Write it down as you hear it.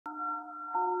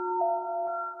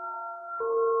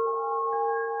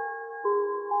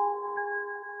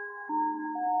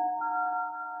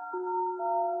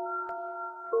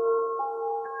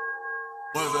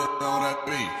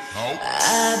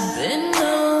I've been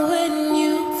knowing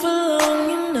you for long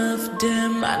enough,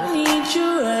 damn, I need you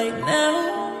right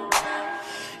now.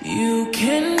 You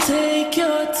can take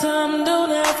your time,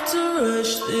 don't have to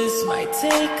rush, this might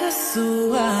take us a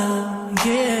while,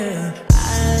 yeah.